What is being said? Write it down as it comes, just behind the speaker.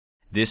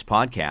This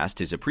podcast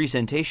is a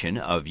presentation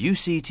of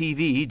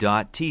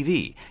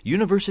UCTV.tv,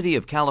 University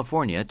of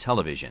California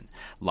Television.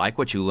 Like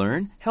what you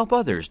learn? Help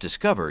others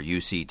discover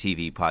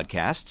UCTV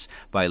podcasts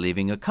by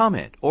leaving a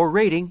comment or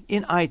rating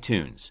in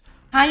iTunes.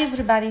 Hi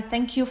everybody,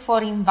 thank you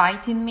for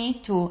inviting me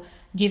to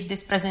give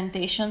this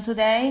presentation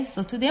today.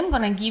 So today I'm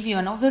going to give you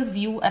an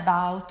overview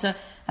about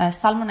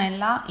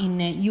Salmonella in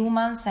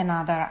humans and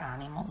other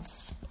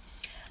animals.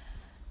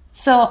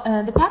 So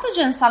the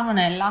pathogen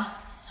Salmonella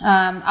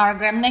are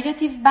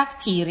gram-negative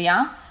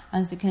bacteria.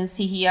 As you can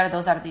see here,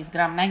 those are these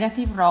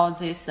gram-negative rods.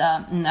 The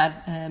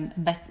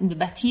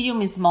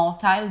bacterium is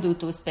motile due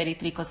to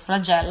Speritrichos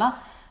flagella.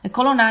 It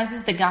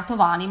colonizes the gut of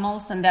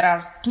animals, and there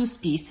are two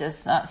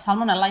species,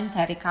 Salmonella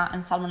enterica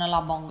and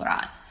Salmonella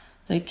bongrai.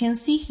 So you can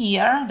see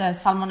here that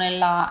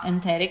Salmonella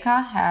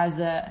enterica has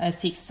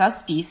 6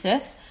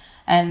 subspecies,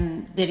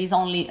 and there is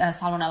only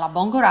Salmonella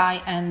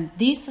bongrai, and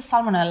these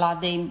Salmonella,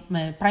 they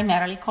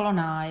primarily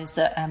colonize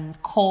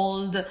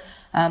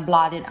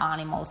cold-blooded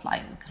animals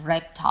like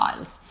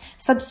reptiles.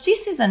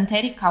 Subspecies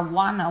enterica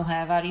 1,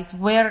 however, is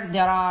where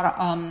there are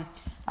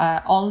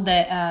all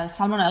the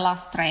Salmonella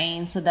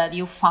strains that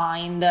you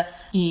find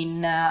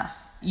in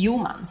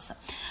humans.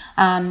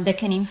 They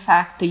can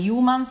infect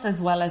humans as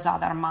well as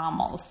other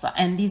mammals,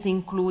 and these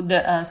include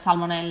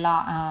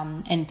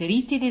Salmonella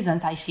enteritidis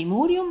and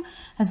Typhimurium,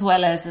 as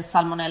well as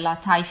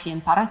Salmonella typhi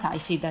and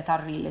paratyphi that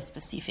are really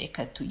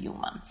specific to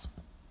humans.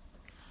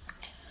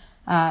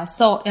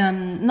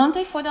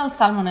 Non-typhoidal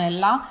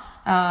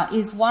Salmonella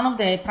is one of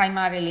the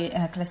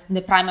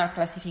primary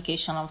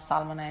classification of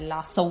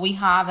Salmonella. So we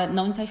have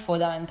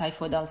non-typhoidal and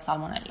typhoidal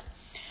Salmonella.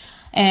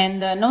 And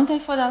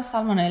non-typhoidal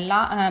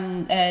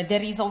Salmonella,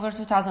 there is over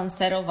 2,000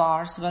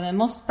 serovars, but the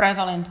most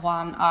prevalent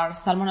one are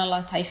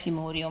Salmonella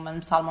typhimurium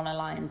and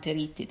Salmonella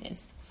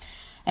enteritidis.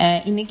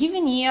 In a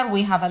given year,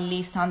 we have at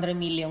least 100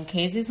 million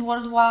cases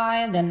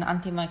worldwide, and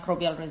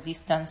antimicrobial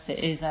resistance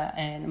is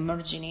an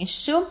emerging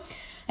issue.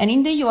 And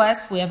in the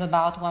US, we have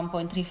about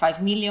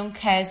 1.35 million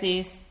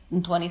cases,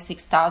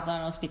 26,000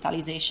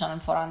 hospitalizations,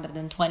 and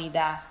 420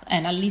 deaths,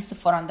 and at least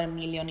 400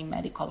 million in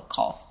medical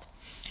cost.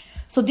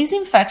 So this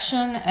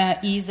infection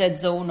is a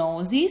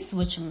zoonosis,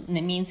 which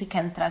means it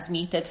can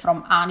transmit it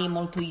from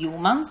animal to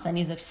humans, and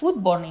is a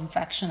foodborne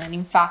infection, and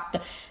in fact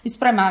it's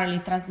primarily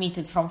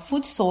transmitted from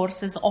food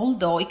sources,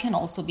 although it can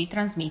also be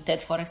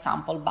transmitted, for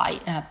example, by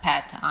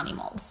pet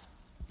animals.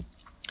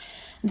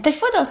 The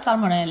typhoidal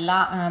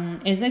Salmonella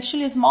is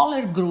actually a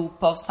smaller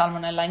group of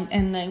Salmonella,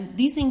 and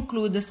these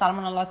include the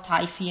Salmonella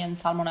typhi and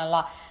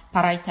Salmonella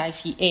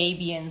paratyphi A,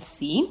 B, and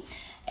C.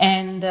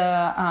 And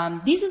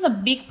this is a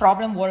big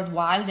problem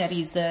worldwide. There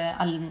is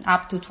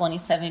up to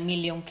 27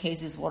 million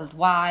cases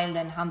worldwide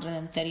and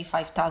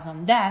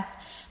 135,000 deaths.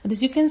 But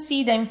as you can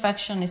see, the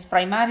infection is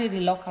primarily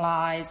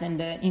localized in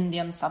the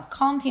Indian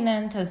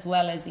subcontinent as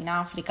well as in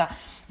Africa.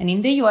 And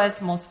in the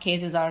US, most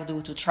cases are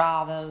due to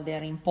travel. They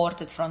are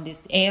imported from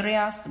these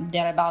areas.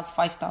 There are about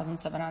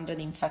 5,700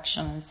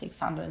 infections and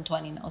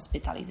 620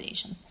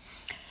 hospitalizations.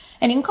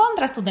 And in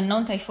contrast to the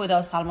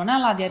non-typhoidal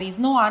Salmonella, there is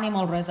no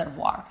animal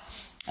reservoir.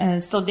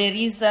 So there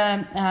is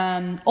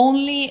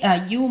only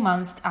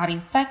humans are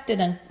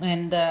infected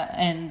and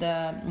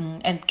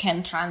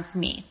can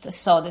transmit.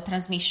 So the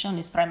transmission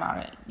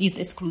is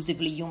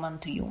exclusively human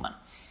to human.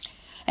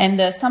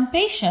 And some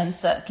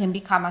patients can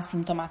become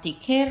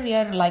asymptomatic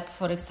carrier, like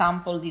for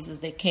example, this is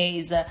the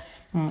case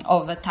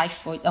of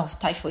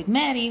Typhoid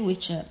Mary,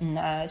 which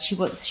she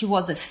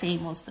was a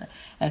famous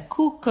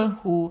cook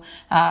who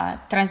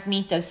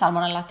transmitted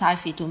Salmonella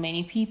typhi to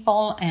many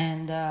people,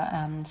 and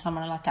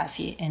Salmonella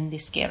typhi in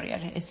this carrier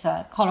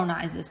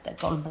colonizes the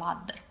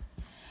gallbladder.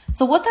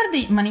 So what are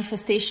the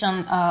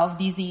manifestations of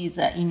disease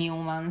in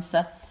humans?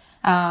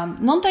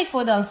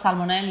 Non-typhoidal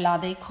Salmonella,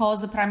 they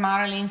cause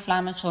primarily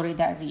inflammatory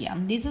diarrhea.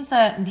 This is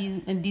a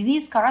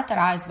disease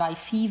characterized by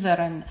fever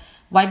and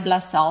white blood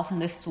cells in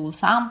the stool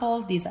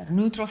samples. These are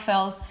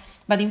neutrophils.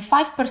 But in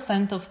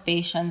 5% of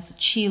patients,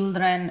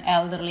 children,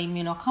 elderly,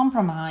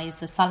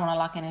 immunocompromised,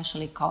 Salmonella can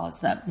actually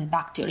cause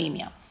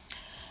bacteremia.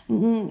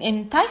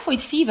 And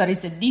typhoid fever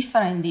is a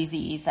different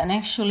disease, and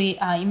actually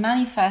it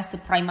manifests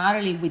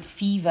primarily with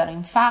fever.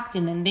 In fact,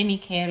 in the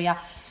endemic area,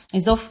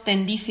 it's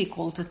often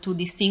difficult to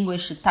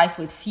distinguish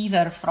typhoid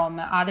fever from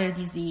other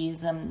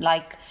diseases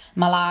like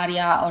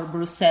malaria or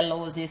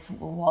brucellosis,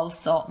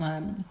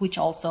 which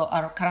also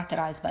are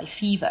characterized by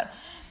fever.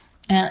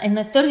 In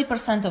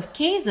 30% of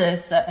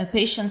cases,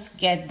 patients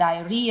get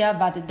diarrhea,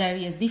 but the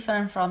diarrhea is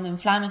different from the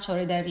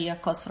inflammatory diarrhea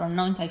caused from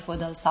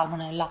non-typhoidal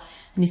Salmonella,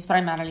 and is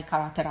primarily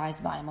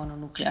characterized by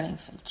mononuclear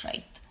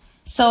infiltrate.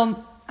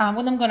 So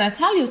what I'm going to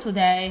tell you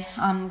today,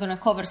 I'm going to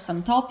cover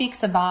some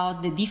topics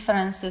about the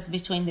differences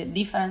between the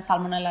different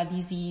Salmonella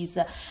disease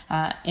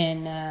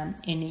in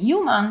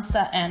humans,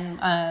 and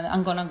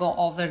I'm going to go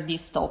over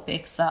these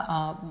topics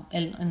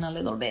in a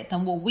little bit,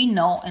 and what we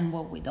know and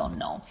what we don't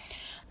know.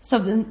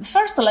 So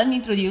first, let me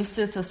introduce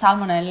you to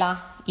Salmonella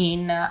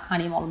in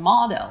animal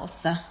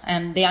models,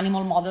 and the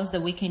animal models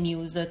that we can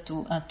use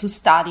to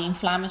study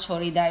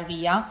inflammatory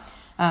diarrhea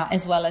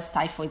as well as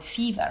typhoid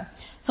fever.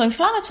 So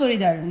inflammatory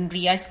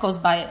diarrhea is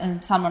caused by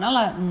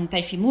Salmonella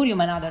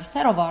typhimurium and other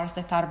serovars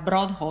that are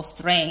broad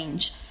host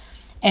range.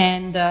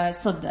 And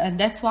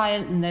that's why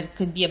there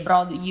could be a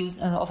broad use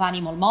of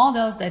animal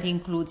models that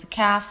includes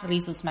calf,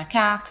 rhesus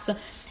macaques,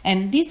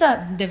 and these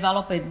are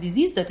develop a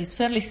disease that is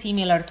fairly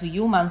similar to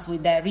humans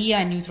with diarrhea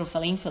and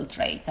neutrophil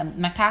infiltrate. And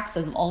macaques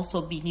has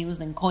also been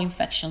used in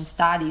co-infection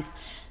studies,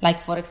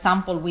 like for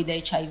example with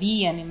HIV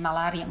and in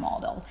malaria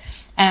model.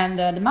 And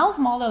the mouse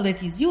model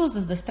that is used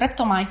is the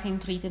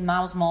streptomycin-treated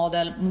mouse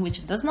model,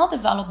 which does not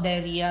develop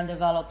diarrhea,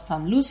 develops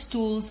some loose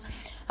stools,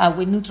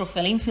 with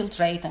neutrophil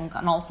infiltrate, and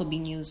can also be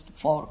used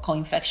for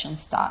co-infection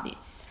study.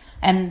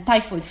 And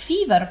typhoid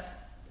fever,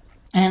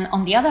 and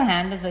on the other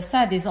hand, as I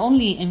said, is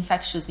only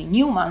infectious in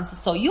humans.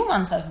 So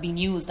humans have been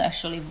used,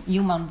 actually,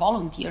 human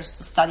volunteers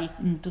to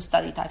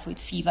study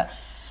typhoid fever.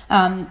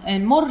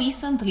 And more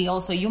recently,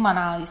 also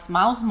humanized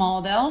mouse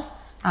model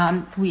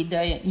with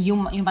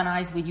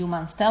humanized with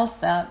human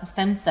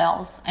stem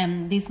cells,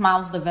 and these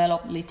mouse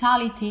develop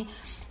lethality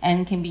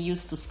and can be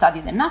used to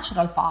study the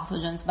natural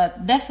pathogens,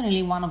 but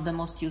definitely one of the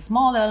most used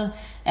model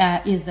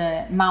is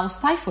the mouse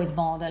typhoid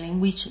model, in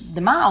which the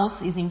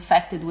mouse is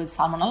infected with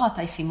Salmonella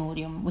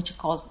typhimurium, which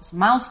causes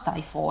mouse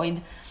typhoid.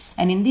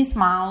 And in this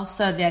mouse,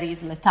 there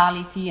is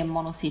lethality and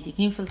monocytic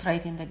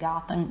infiltrate in the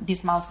gut, and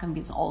this mouse can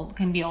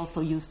be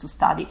also used to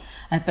study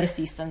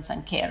persistence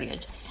and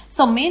carriage.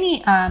 So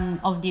many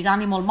of these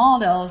animal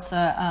models,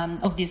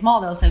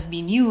 have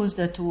been used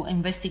to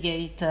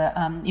investigate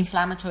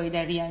inflammatory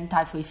diarrhea and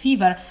typhoid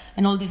fever,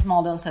 and all these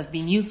models have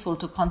been useful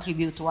to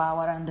contribute to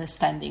our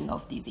understanding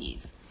of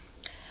disease.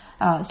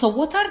 So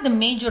what are the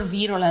major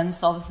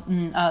virulence of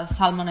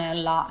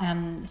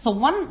Salmonella? So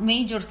one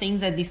major thing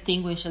that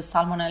distinguishes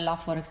Salmonella,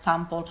 for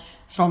example,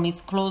 from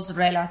its close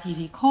relative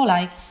E.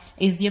 coli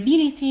is the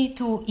ability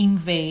to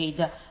invade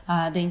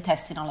the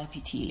intestinal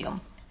epithelium.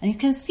 And you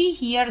can see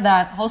here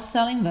that host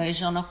cell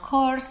invasion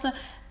occurs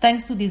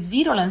thanks to this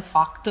virulence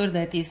factor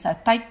that is a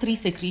type 3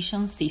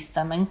 secretion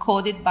system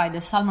encoded by the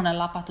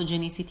Salmonella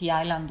pathogenicity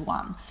island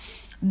 1.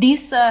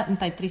 This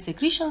type 3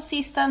 secretion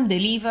system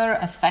delivers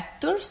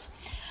effectors,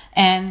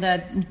 and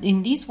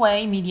in this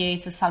way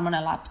mediates a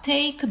Salmonella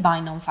uptake by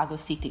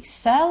non-phagocytic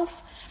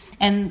cells.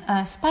 And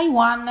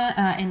SPY1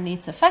 and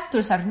its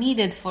effectors are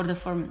needed for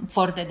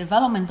the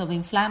development of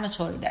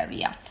inflammatory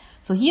diarrhea.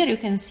 So here you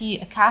can see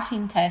a calf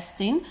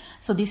intestine.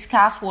 So this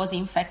calf was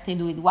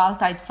infected with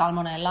wild-type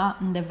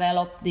Salmonella and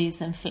developed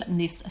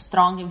this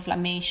strong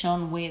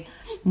inflammation with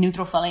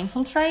neutrophil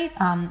infiltrate.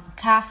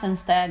 Calf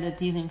instead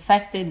that is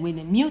infected with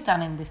a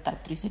mutant in this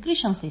type 3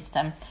 secretion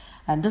system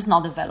does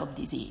not develop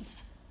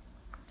disease.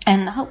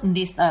 And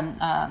this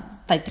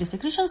type 3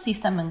 secretion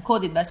system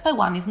encoded by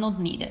SPY1 is not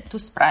needed to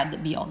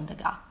spread beyond the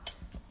gut.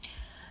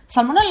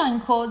 Salmonella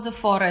encodes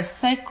for a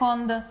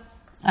second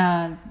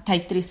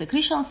type 3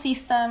 secretion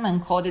system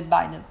encoded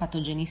by the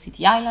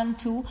pathogenicity island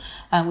 2,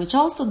 which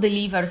also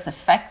delivers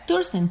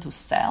effectors into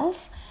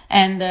cells,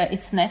 and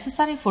it's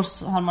necessary for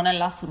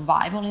Salmonella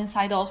survival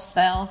inside host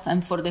cells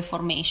and for the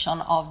formation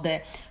of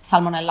the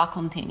Salmonella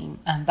containing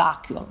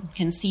vacuole. You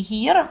can see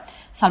here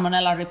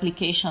Salmonella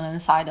replication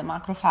inside the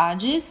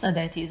macrophages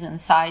that is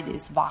inside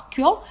this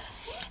vacuole,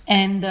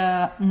 and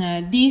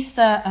this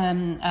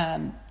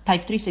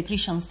type 3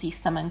 secretion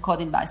system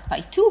encoded by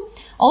SPY2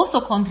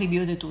 also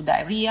contributed to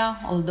diarrhea,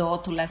 although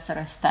to lesser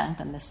extent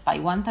than the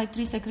SPY1 type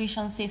 3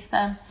 secretion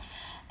system,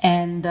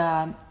 and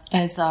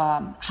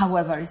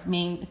however is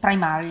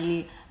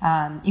primarily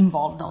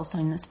involved also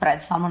in the spread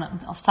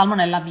of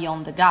Salmonella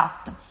beyond the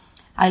gut.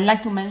 I'd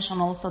like to mention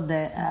also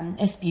the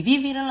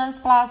SPV virulence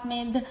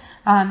plasmid.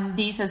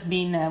 This has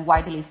been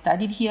widely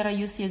studied here at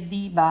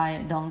UCSD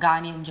by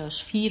Dongani and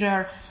Josh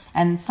Feeder,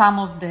 and some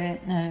of the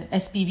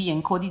SPV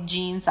encoded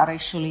genes are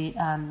actually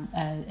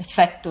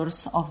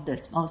effectors of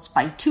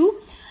SPY2.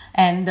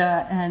 And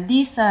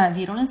this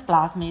virulence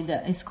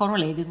plasmid is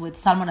correlated with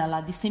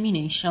Salmonella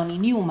dissemination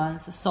in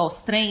humans, so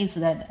strains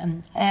that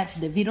have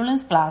the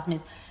virulence plasmid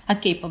are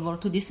capable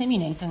to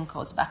disseminate and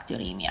cause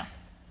bacteremia.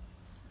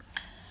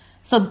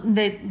 So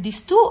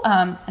these two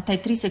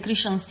type 3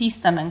 secretion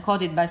system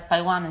encoded by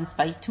SPY1 and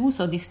SPY2,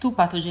 so these two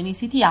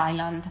pathogenicity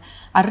islands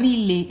are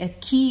really a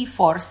key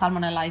for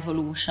Salmonella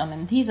evolution,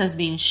 and this has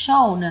been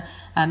shown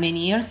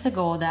many years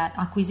ago that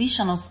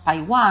acquisition of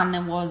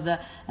SPY1 was a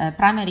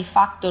primary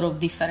factor of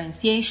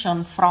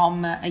differentiation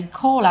from E.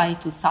 coli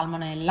to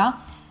Salmonella,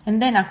 and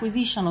then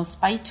acquisition of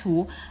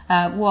SPY2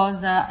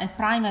 was a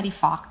primary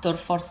factor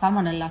for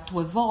Salmonella to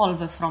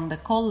evolve from the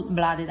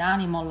cold-blooded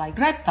animal like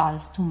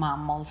reptiles to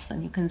mammals.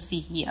 And you can see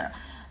here,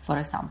 for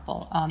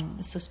example,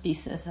 the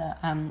subspecies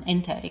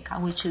Enterica,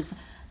 which is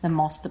the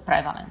most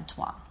prevalent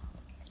one.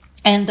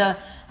 And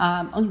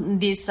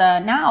this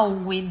now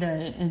with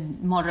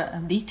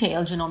more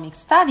detailed genomic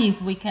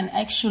studies, we can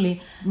actually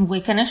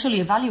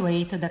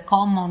evaluate the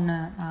common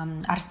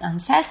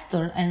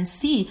ancestor and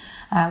see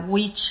how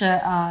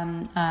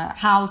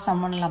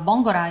Salmonella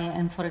bongorai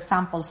and, for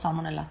example,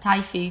 Salmonella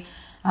typhi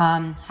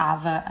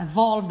have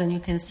evolved. And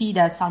you can see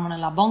that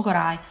Salmonella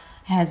bongorai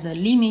has a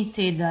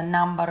limited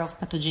number of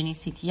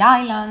pathogenicity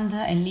island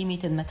and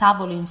limited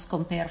metabolisms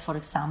compared, for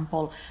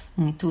example,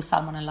 to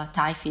Salmonella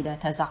typhi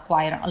that has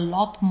acquired a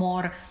lot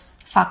more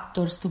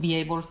factors to be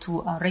able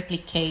to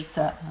replicate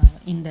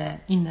in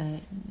the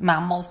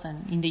mammals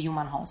and in the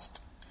human host.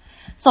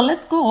 So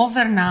let's go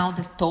over now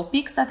the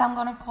topics that I'm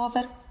going to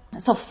cover.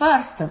 So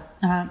first,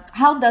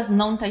 how does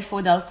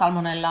non-typhoidal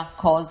Salmonella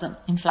cause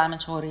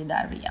inflammatory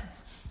diarrhea?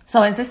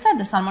 So as I said,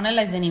 the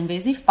Salmonella is an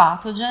invasive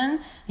pathogen,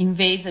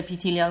 invades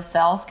epithelial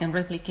cells, can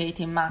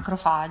replicate in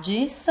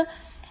macrophages,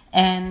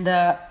 and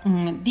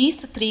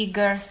this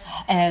triggers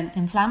an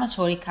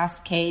inflammatory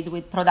cascade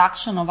with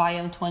production of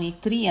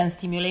IL-23 and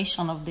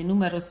stimulation of the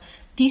numerous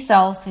T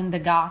cells in the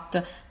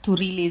gut to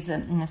release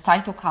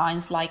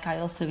cytokines like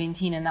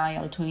IL-17 and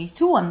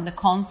IL-22, and the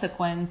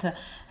consequent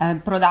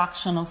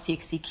production of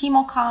CXC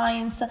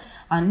chemokines.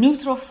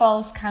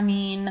 Neutrophils come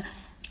in,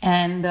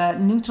 and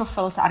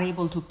neutrophils are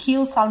able to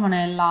kill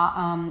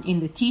Salmonella in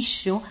the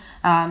tissue.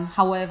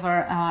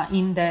 However,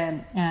 in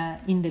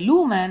the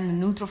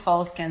lumen,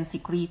 neutrophils can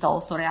secrete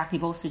also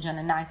reactive oxygen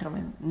and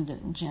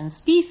nitrogen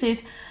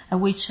species,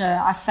 which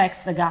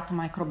affects the gut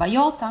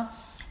microbiota.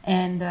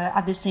 And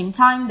at the same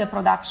time, the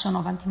production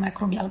of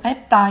antimicrobial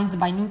peptides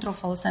by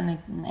neutrophils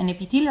and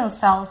epithelial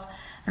cells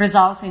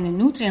results in a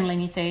nutrient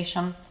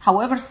limitation.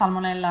 However,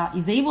 Salmonella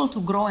is able to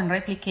grow and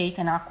replicate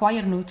and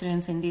acquire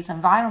nutrients in this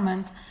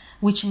environment,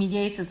 which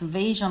mediates the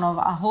evasion of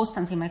a host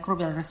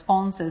antimicrobial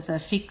responses,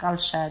 fecal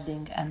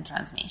shedding, and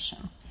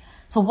transmission.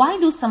 So why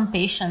do some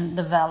patients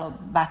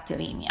develop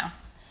bacteremia?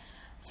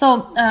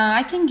 So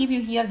I can give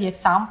you here the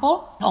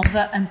example of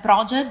a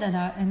project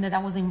that I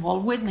was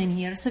involved with many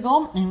years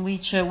ago, in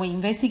which we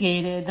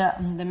investigated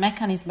the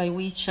mechanism by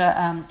which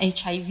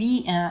HIV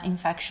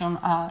infection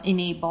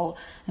enable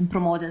and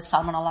promoted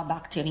Salmonella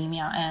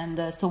bacteremia.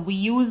 And so we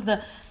used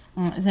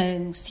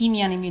the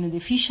simian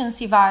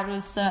immunodeficiency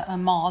virus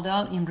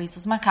model in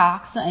rhesus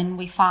macaques, and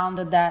we found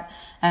that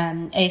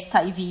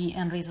SIV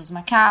in rhesus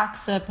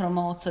macaques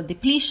promotes a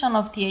depletion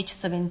of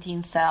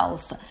Th17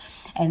 cells,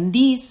 and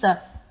this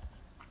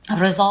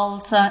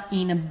results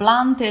in a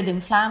blunted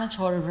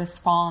inflammatory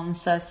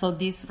response. So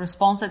this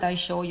response that I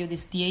show you,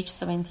 this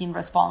Th17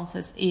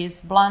 responses, is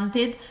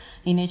blunted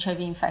in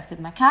HIV-infected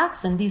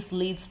macaques, and this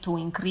leads to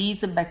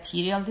increased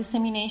bacterial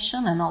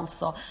dissemination and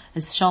also,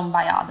 as shown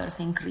by others,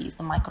 increased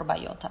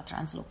microbiota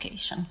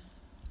translocation.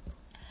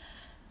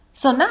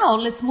 So now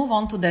let's move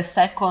on to the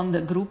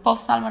second group of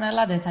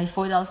Salmonella, the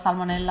typhoidal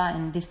Salmonella,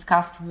 and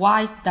discuss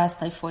why does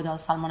typhoidal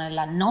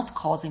Salmonella not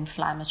cause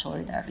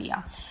inflammatory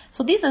diarrhea.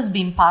 So this has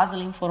been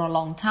puzzling for a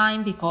long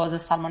time because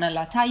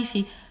Salmonella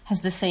typhi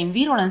has the same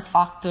virulence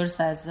factors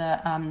as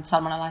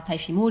Salmonella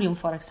typhimurium,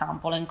 for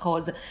example, and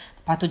causes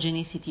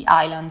pathogenicity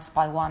islands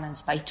SPY1 and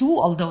SPY2,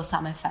 although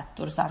some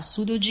effectors are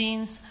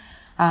pseudogenes.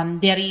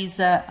 There is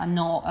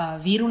no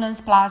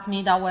virulence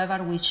plasmid,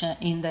 however, which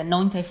in the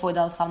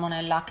non-typhoidal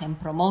Salmonella can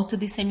promote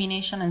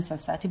dissemination and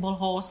susceptible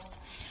hosts.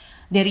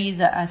 There is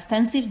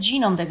extensive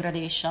genome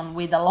degradation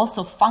with a loss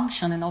of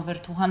function in over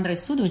 200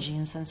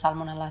 pseudogenes in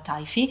Salmonella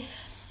typhi.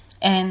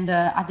 And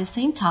at the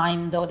same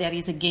time, though, there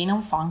is a gain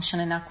of function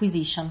and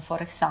acquisition, for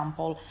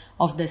example,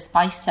 of the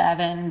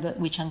SPY7,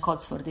 which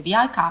encodes for the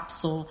viaa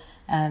capsule,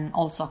 and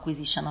also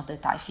acquisition of the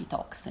typhi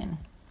toxin.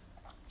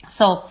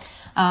 So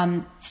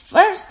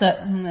first,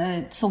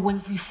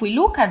 if we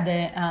look at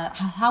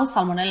how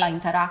Salmonella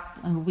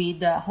interact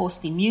with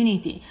host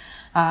immunity,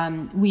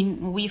 we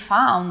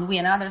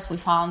and others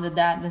found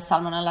that the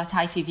Salmonella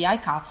typhi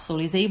viaa capsule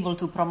is able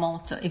to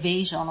promote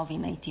evasion of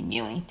innate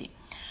immunity.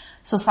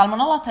 So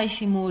Salmonella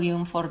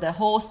typhimurium for the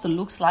host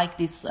looks like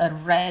this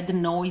red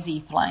noisy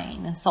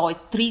plane. So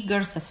it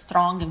triggers a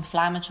strong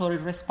inflammatory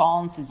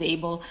response, is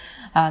able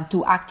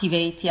to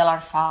activate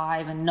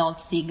TLR5 and node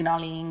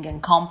signaling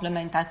and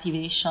complement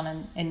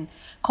activation, and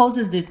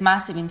causes this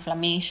massive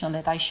inflammation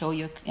that I showed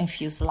you a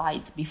few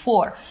slides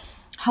before.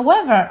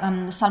 However,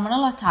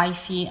 Salmonella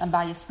typhi,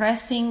 by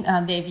expressing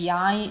the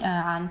viaa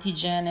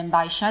antigen and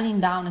by shutting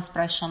down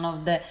expression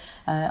of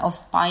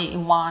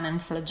SPY1 and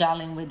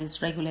flagelling with this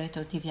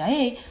regulator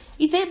TVIA,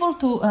 is able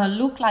to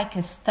look like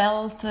a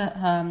stealth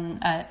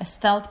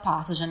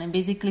pathogen and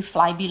basically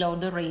fly below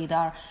the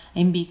radar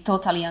and be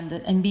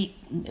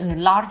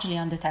largely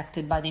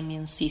undetected by the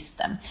immune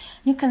system.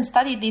 You can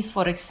study this,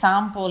 for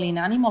example, in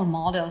animal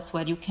models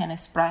where you can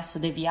express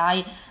the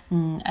viaa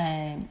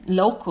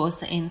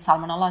locus in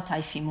Salmonella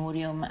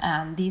typhimurium,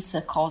 and this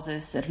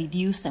causes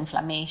reduced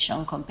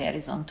inflammation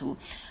comparison to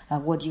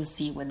what you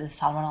see with the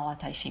Salmonella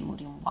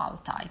typhimurium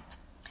wild type.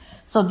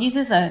 So this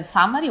is a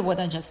summary of what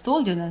I just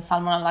told you, that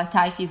Salmonella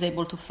typhi is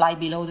able to fly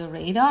below the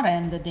radar,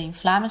 and the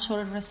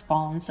inflammatory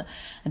response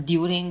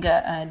during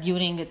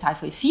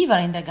typhoid fever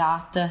in the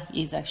gut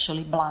is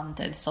actually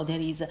blunted. So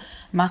there is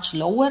much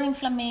lower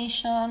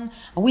inflammation.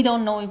 We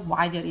don't know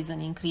why there is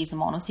an increased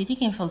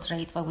monocytic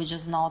infiltrate, but we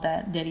just know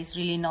that there is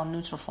really no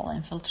neutrophil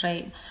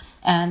infiltrate,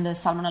 and the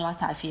Salmonella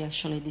typhi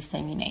actually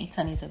disseminates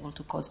and is able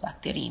to cause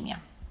bacteremia.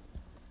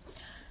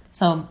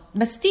 So,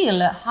 but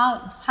still,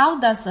 how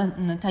does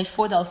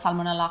typhoidal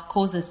Salmonella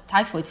causes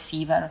typhoid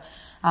fever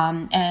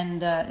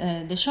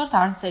The short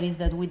answer is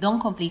that we don't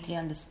completely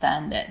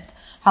understand it.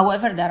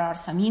 However, there are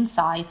some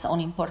insights on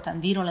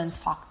important virulence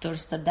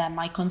factors that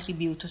might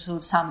contribute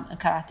to some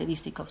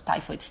characteristic of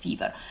typhoid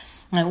fever.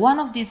 One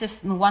of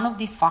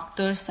these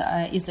factors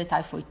is the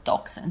typhoid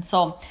toxin.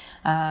 So,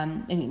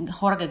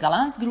 Jorge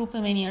Galan's group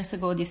many years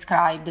ago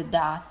described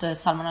that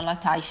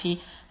Salmonella typhi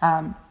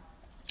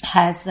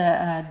has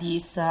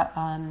this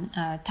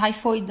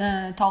typhoid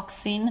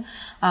toxin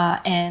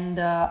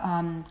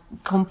and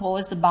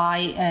composed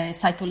by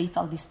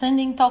cytolethal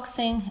distending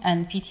toxin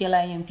and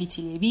PTLA and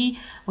PTAB,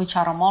 which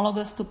are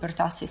homologous to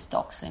pertussis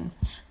toxin.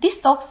 This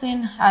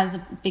toxin has a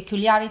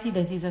peculiarity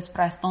that is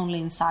expressed only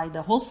inside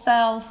the host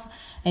cells,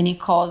 and it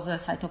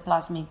causes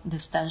cytoplasmic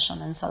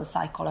distension and cell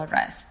cycle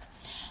arrest.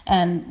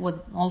 And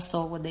what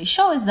they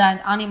show is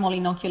that animal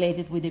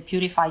inoculated with a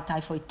purified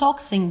typhoid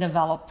toxin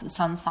develop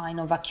some sign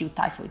of acute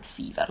typhoid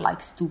fever, like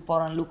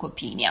stupor and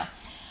leukopenia.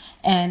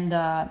 And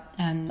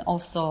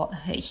also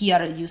here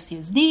at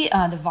UCSD,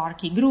 the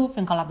Varkey group,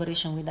 in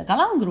collaboration with the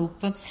Galan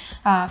group,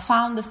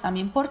 found some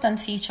important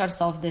features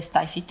of this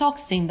typhoid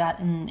toxin that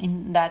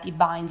it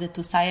binds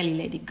to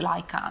sialylated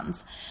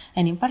glycans.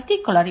 And in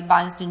particular, it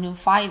binds to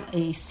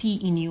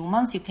NEU5AC in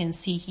humans. You can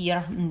see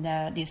here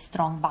this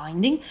strong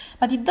binding,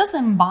 but it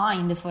doesn't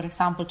bind, for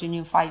example, to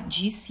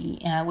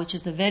NEU5GC, which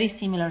is a very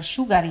similar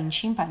sugar in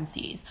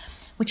chimpanzees,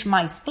 which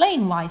might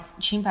explain why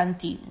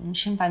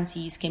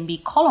chimpanzees can be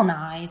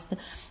colonized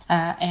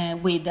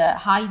with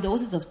high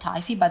doses of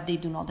typhi, but they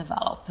do not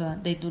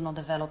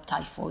develop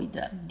typhoid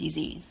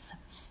disease.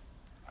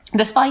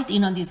 Despite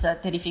this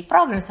terrific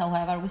progress,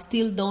 however, we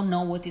still don't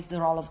know what is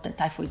the role of the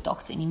typhoid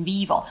toxin in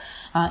vivo.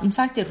 In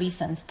fact,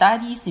 recent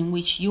studies in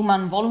which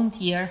human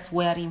volunteers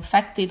were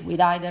infected with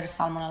either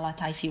Salmonella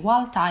typhi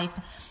wild type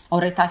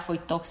or a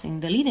typhoid toxin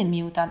deleted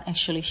mutant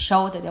actually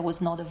showed that there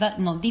was no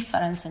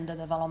difference in the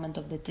development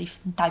of the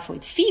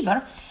typhoid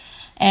fever.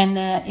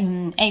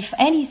 And if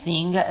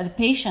anything, the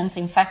patients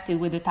infected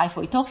with the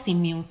typhoid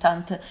toxin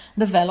mutant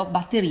develop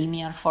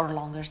bacteremia for a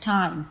longer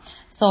time.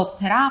 So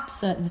perhaps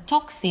the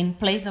toxin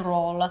plays a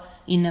role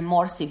in a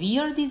more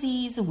severe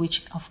disease,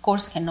 which of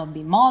course cannot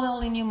be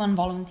modeled in human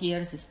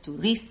volunteers, is too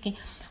risky,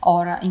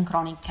 or in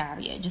chronic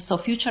carriage. So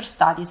future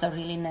studies are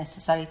really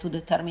necessary to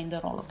determine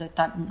the role of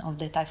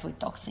the typhoid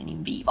toxin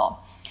in vivo.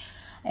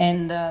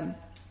 And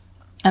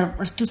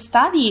to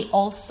study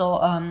also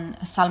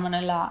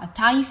Salmonella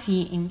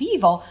typhi in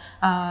vivo,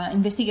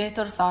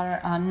 investigators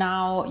are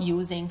now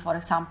using, for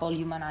example,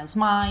 humanized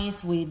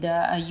mice with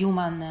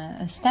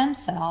human stem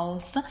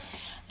cells.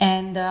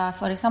 And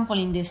for example,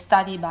 in this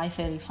study by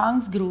Ferry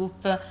Fang's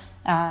group,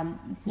 a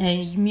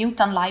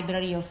mutant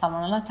library of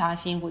Salmonella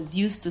typhi was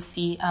used to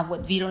see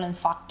what virulence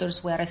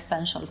factors were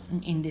essential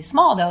in this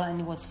model,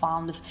 and it was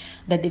found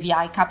that the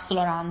viaa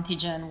capsular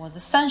antigen was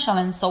essential,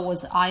 and so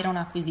was iron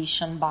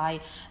acquisition by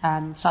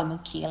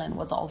salmonella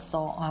was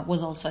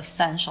also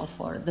essential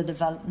for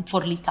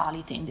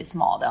lethality in this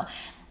model.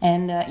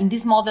 And in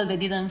this model, they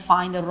didn't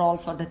find a role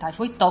for the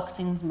typhoid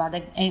toxins, but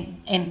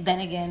and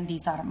then again,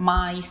 these are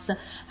mice,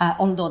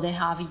 although they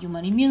have a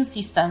human immune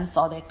system,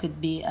 so there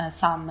could be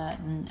some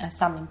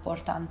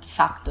important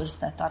factors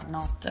that are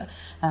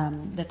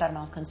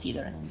not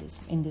considered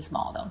in this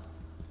model.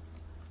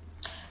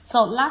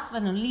 So last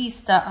but not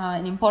least,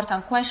 an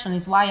important question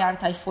is why are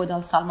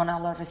typhoidal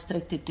Salmonella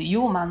restricted to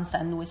humans,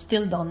 and we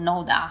still don't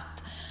know that.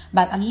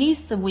 But at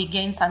least we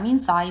gain some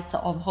insights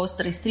of host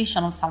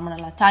restriction of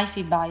Salmonella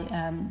typhi by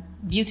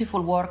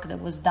beautiful work that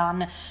was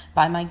done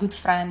by my good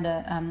friend,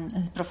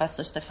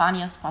 Professor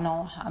Stefania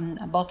Spanò,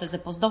 both as a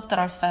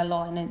postdoctoral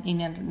fellow and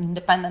in an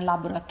independent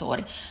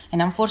laboratory.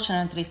 And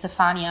unfortunately,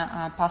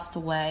 Stefania passed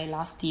away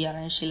last year,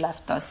 and she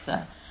left us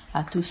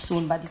too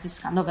soon, but this is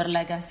kind of her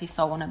legacy,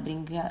 so I want to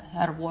bring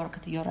her work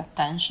to your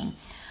attention.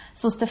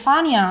 So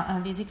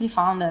Stefania basically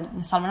found that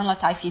Salmonella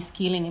typhi is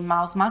killing in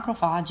mouse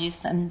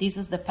macrophages, and this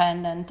is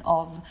dependent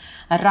of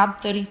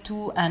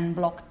RAB32 and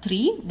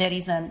block3. There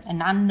is an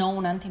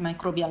unknown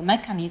antimicrobial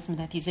mechanism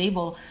that is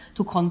able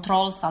to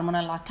control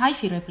Salmonella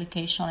typhi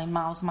replication in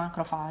mouse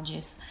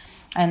macrophages.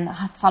 And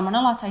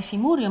Salmonella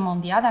typhimurium,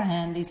 on the other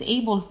hand, is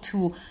able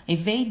to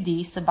evade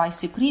this by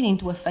secreting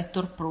two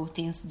effector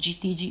proteins,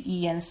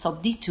 GTGE and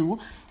SOBD2,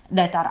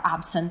 that are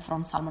absent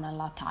from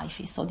Salmonella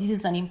typhi. So this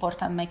is an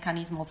important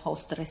mechanism of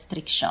host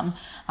restriction,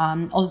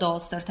 although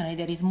certainly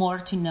there is more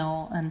to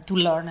know and to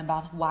learn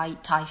about why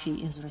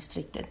typhi is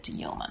restricted to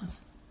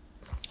humans.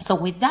 So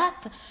with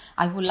that,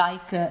 I would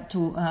like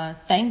to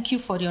thank you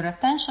for your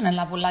attention, and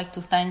I would like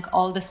to thank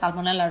all the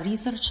Salmonella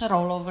researchers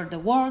all over the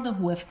world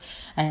who have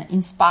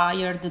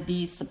inspired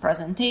this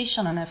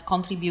presentation and have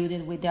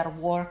contributed with their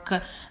work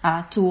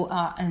to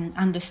an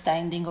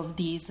understanding of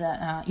this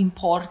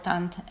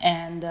important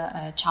and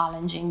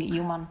challenging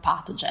human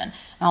pathogen.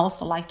 I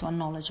also like to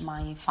acknowledge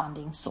my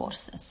funding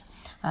sources.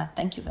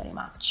 Thank you very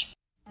much.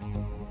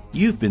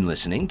 You've been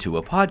listening to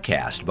a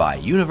podcast by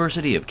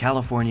University of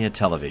California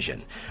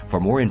Television. For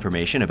more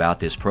information about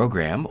this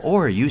program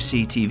or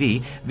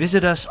UCTV,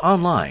 visit us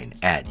online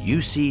at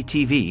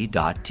uctv.tv.